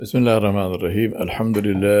بسم الله الرحمن الرحيم الحمد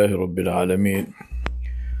لله رب العالمين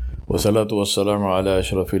والصلاة والسلام على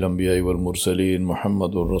أشرف الأنبياء والمرسلين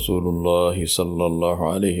محمد رسول الله صلى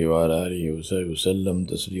الله عليه وعلى آله وسلم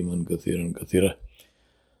تسليما كثيرا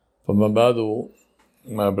فما بعد,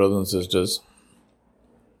 my brothers and sisters,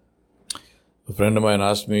 a friend of mine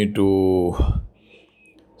asked me to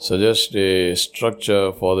suggest a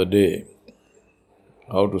structure for the day,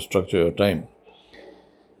 how to structure your time.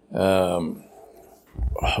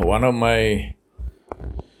 One of my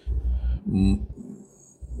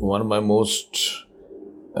most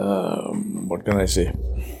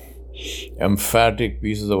emphatic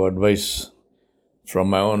pieces of advice from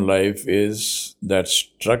my own life is that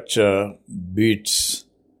structure beats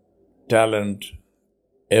talent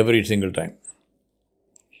every single time.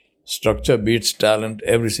 Structure beats talent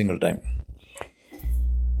every single time.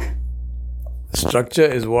 Structure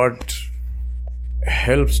is what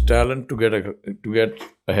helps talent to get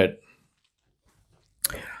ahead.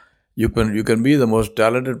 You can be the most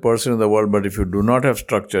talented person in the world, but if you do not have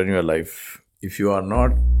structure in your life, if you are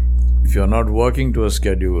not working to a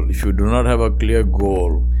schedule, if you do not have a clear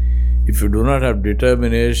goal, if you do not have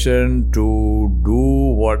determination to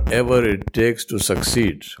do whatever it takes to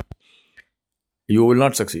succeed, you will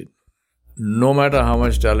not succeed, no matter how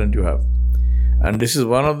much talent you have. And this is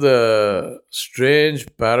one of the strange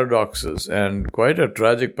paradoxes, and quite a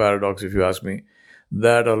tragic paradox if you ask me,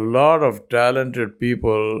 that a lot of talented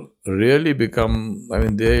people really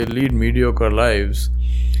they lead mediocre lives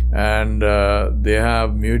and they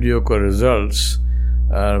have mediocre results.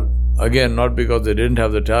 Again, not because they didn't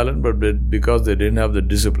have the talent, but because they didn't have the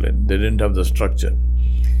discipline, they didn't have the structure.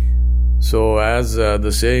 So as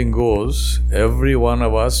the saying goes, every one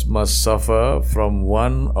of us must suffer from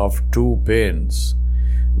one of two pains.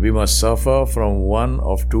 We must suffer from one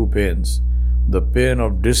of two pains: the pain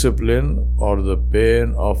of discipline or the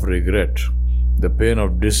pain of regret. The pain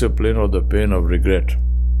of discipline or the pain of regret.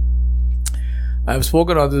 I have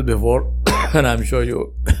spoken of this before, and I'm sure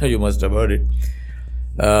you must have heard it.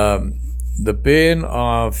 The pain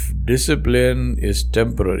of discipline is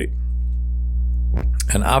temporary.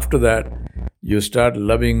 And after that, you start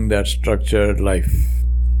loving that structured life.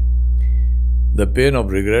 The pain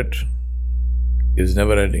of regret is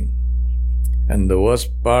never ending. And the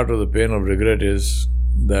worst part of the pain of regret is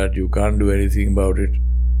that you can't do anything about it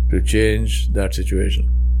to change that situation.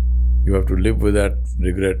 You have to live with that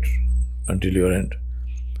regret until your end.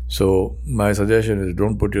 So my suggestion is,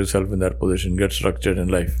 don't put yourself in that position. Get structured in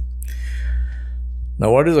life. Now,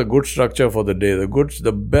 what is a good structure for the day?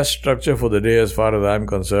 The best structure for the day, as far as I'm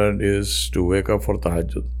concerned, is to wake up for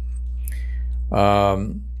tahajjud.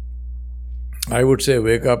 I would say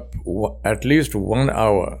wake up at least 1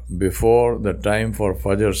 hour before the time for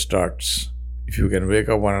Fajr starts. If you can wake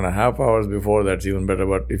up 1.5 hours before, that's even better.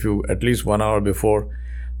 But if you at least 1 hour before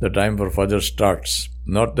the time for Fajr starts,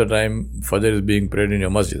 not the time Fajr is being prayed in your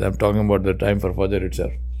masjid. I'm talking about the time for Fajr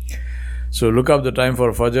itself. So look up the time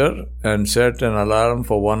for Fajr and set an alarm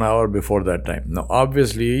for 1 hour before that time. Now,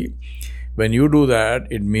 obviously, when you do that,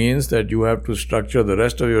 it means that you have to structure the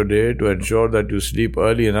rest of your day to ensure that you sleep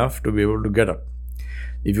early enough to be able to get up.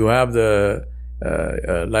 If you have the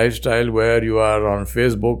lifestyle where you are on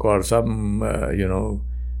Facebook or some,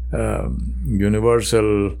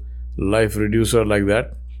 universal life reducer like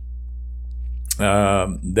that,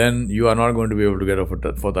 then you are not going to be able to get up for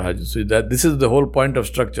tahajjud. So this is the whole point of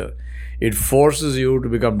structure. It forces you to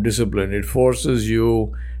become disciplined. It forces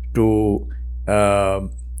you to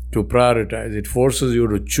prioritize. It forces you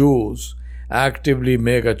to choose, actively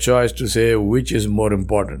make a choice to say which is more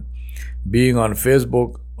important: being on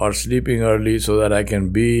Facebook or sleeping early so that I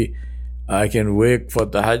can wake for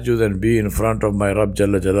tahajjud and be in front of my Rabb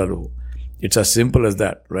Jalla Jalaluhu. It's as simple as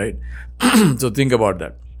that, right? So think about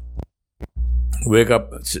that. Wake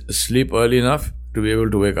up, sleep early enough to be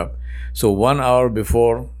able to wake up. So 1 hour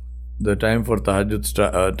before the time for time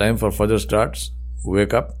for Fajr starts,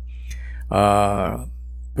 wake up,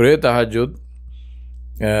 pray tahajjud.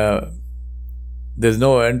 There's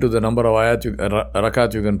no end to the number of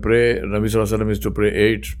rakat you can pray. Nabi Sallallahu Alaihi Wasallam used to pray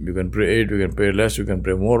 8. You can pray 8, you can pray less, you can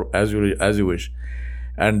pray more, as you wish.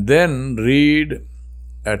 And then read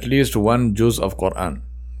at least one juz of Quran.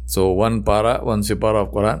 So one sipara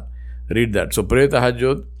of Quran. Read that. So pray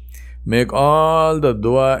tahajjud. Make all the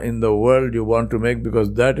dua in the world you want to make,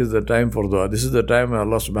 because that is the time for dua. This is the time when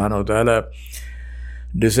Allah subhanahu wa ta'ala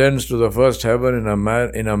descends to the first heaven in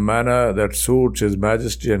a manner that suits His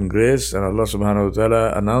majesty and grace, and Allah subhanahu wa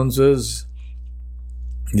ta'ala announces.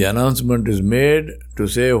 The announcement is made to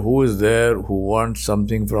say, who is there who wants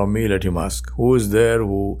something from me? Let him ask. Who is there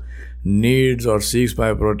who needs or seeks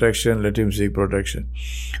my protection, let him seek protection.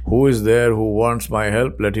 Who is there who wants my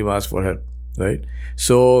help, let him ask for help, right?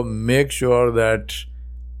 So make sure that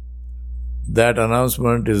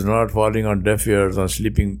announcement is not falling on deaf ears, on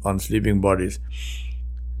sleeping bodies.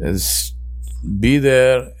 Be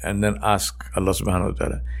there and then ask Allah subhanahu wa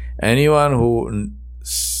ta'ala. Anyone who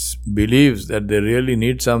believes that they really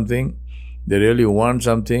need something, they really want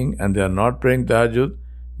something, and they are not praying tahajjud,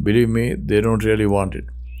 believe me, they don't really want it.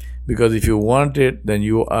 Because if you want it, then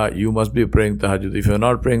you must be praying tahajjud. If you're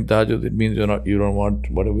not praying tahajjud, it means you don't want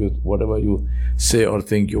whatever you say or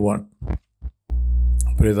think you want.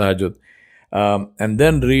 Pray tahajjud. And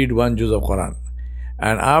then read one juz of Quran.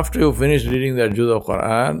 And after you finish reading that juz of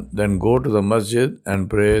Quran, then go to the masjid and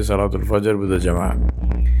pray Salatul Fajr with the Jama'ah.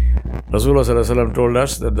 Rasulullah sallallahu alaihi wasallam told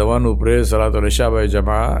us that the one who prays Salatul Isha by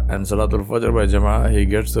Jama'ah and Salatul Fajr by Jama'ah, he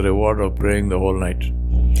gets the reward of praying the whole night.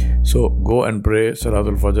 So go and pray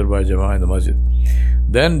Salatul Fajr by Jama'ah in the masjid.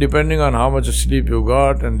 Then depending on how much sleep you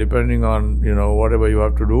got and depending on whatever you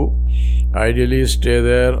have to do, ideally stay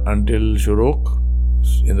there until Shuruq,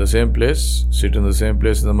 in the same place, sit in the same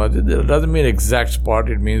place in the masjid. It doesn't mean exact spot,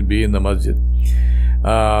 it means be in the masjid.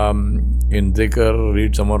 In dhikr,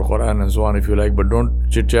 read some more Quran and so on if you like, but don't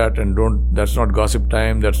chit chat and that's not gossip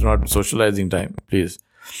time, that's not socializing time, please.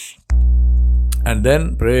 And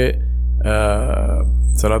then pray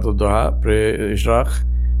Salatul Duha, pray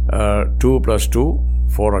Ishraq, 2 plus 2,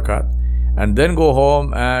 4 rakat. And then go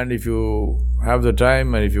home, and if you have the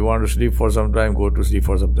time and if you want to sleep for some time, go to sleep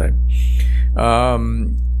for some time.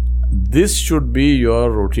 This should be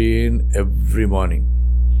your routine every morning.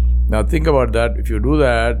 Now think about that. If you do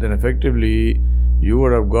that, then effectively you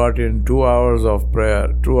would have gotten 2 hours of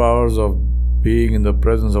prayer, 2 hours of being in the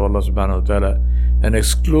presence of Allah subhanahu wa ta'ala, an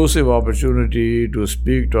exclusive opportunity to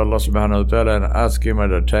speak to Allah subhanahu wa ta'ala and ask Him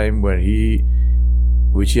at a time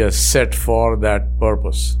which He has set for that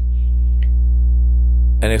purpose.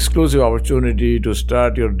 An exclusive opportunity to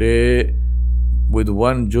start your day with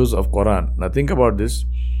one juz of Quran. Now think about this.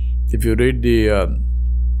 If you read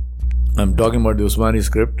I'm talking about the Usmani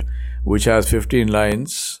script, which has 15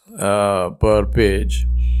 lines per page.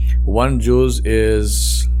 One juz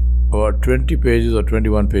is about 20 pages or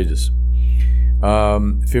 21 pages.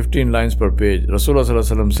 15 lines per page. Rasulullah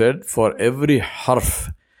sallallahu alaihi wasallam said, for every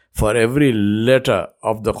harf, for every letter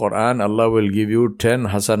of the Quran, Allah will give you 10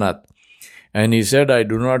 hasanat. And he said, I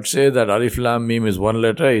do not say that Alif Lam Mim is one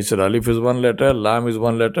letter. He said Alif is one letter, Lam is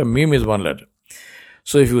one letter, Mim is one letter.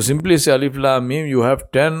 So if you simply say Alif Lam Mim, you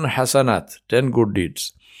have 10 hasanat, 10 good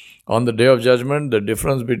deeds. On the Day of Judgment, the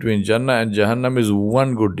difference between Jannah and Jahannam is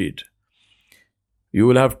one good deed. You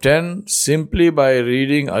will have 10 simply by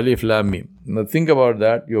reading Alif Lam Mim. Now think about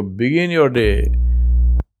that. You begin your day,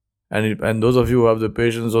 and those of you who have the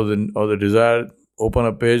patience or the desire, open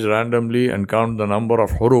a page randomly and count the number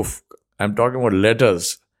of huruf. I'm talking about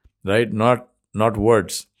letters, right? Not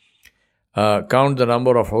words. Count the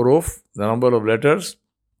number of huruf, the number of letters,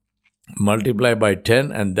 multiply by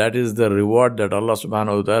 10, and that is the reward that Allah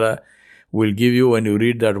subhanahu wa ta'ala will give you when you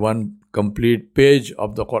read that one complete page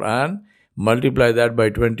of the Quran. Multiply that by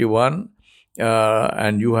 21,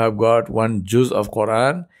 and you have got one juz of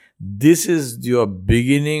Quran. This is your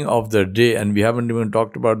beginning of the day, and we haven't even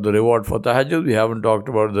talked about the reward for tahajjud. We haven't talked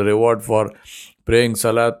about the reward for praying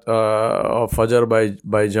Salat of Fajr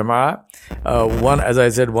by Jama'ah. As I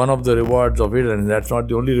said, one of the rewards of it, and that's not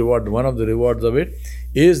the only reward, one of the rewards of it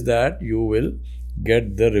is that you will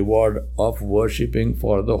get the reward of worshipping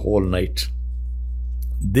for the whole night.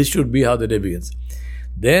 This should be how the day begins.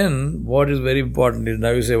 Then, what is very important is,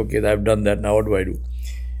 now you say, okay, I've done that, now what do I do?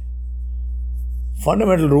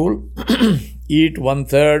 Fundamental rule, eat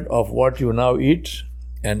 1/3 of what you now eat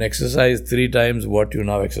and exercise 3 times what you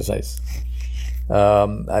now exercise.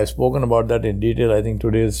 I've spoken about that in detail. I think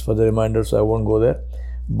today is for the reminder, so I won't go there.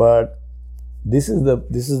 But this is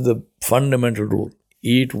the fundamental rule.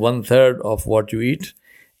 Eat 1/3 of what you eat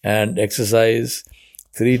and exercise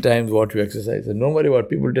 3 times what you exercise. And don't worry about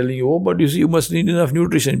people telling you, oh, but you see, you must need enough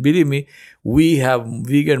nutrition. Believe me, we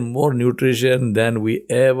get more nutrition than we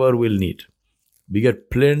ever will need. We get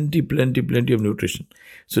plenty of nutrition.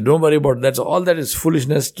 So don't worry about that. So all that is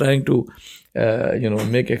foolishness, trying to,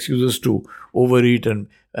 make excuses to overeat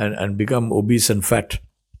and become obese and fat.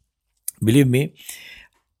 Believe me,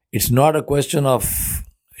 it's not a question of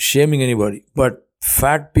shaming anybody, but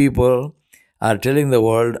fat people are telling the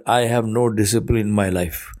world, I have no discipline in my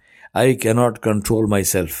life. I cannot control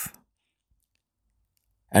myself.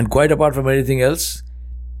 And quite apart from anything else,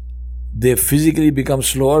 they physically become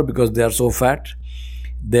slower because they are so fat.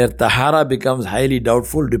 their tahara becomes highly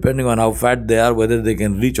doubtful depending on how fat they are, whether they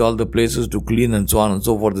can reach all the places to clean and so on and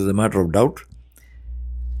so forth is a matter of doubt.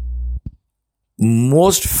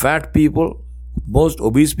 Most fat people, most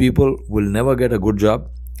obese people will never get a good job.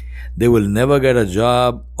 They will never get a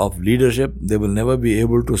job of leadership. They will never be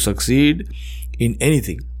able to succeed in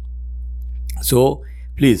anything. So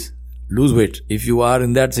please lose weight. If you are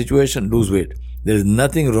in that situation, lose weight. There is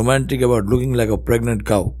nothing romantic about looking like a pregnant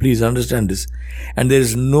cow. Please understand this. And there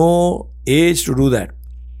is no age to do that.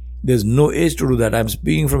 There's no age to do that. I'm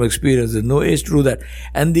speaking from experience. There's no age to do that.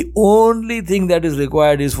 And the only thing that is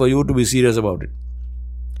required is for you to be serious about it.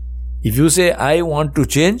 If you say, I want to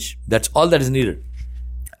change, that's all that is needed.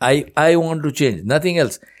 I want to change. Nothing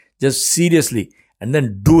else. Just seriously. And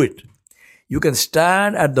then do it. You can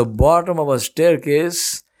stand at the bottom of a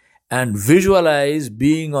staircase and visualize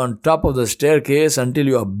being on top of the staircase until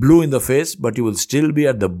you are blue in the face, but you will still be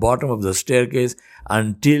at the bottom of the staircase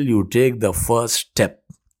until you take the first step.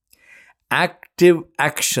 Active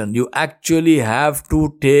action. You actually have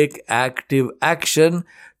to take active action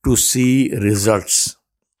to see results.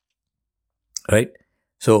 Right?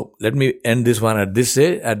 So let me end this one at this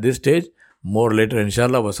stage. More later,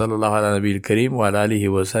 inshallah. Wa sallallahu ala nabiyil kareem wa ala alihi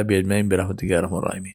wa sahbihi ajma'in bi rahmatika ya arhamar rahimin.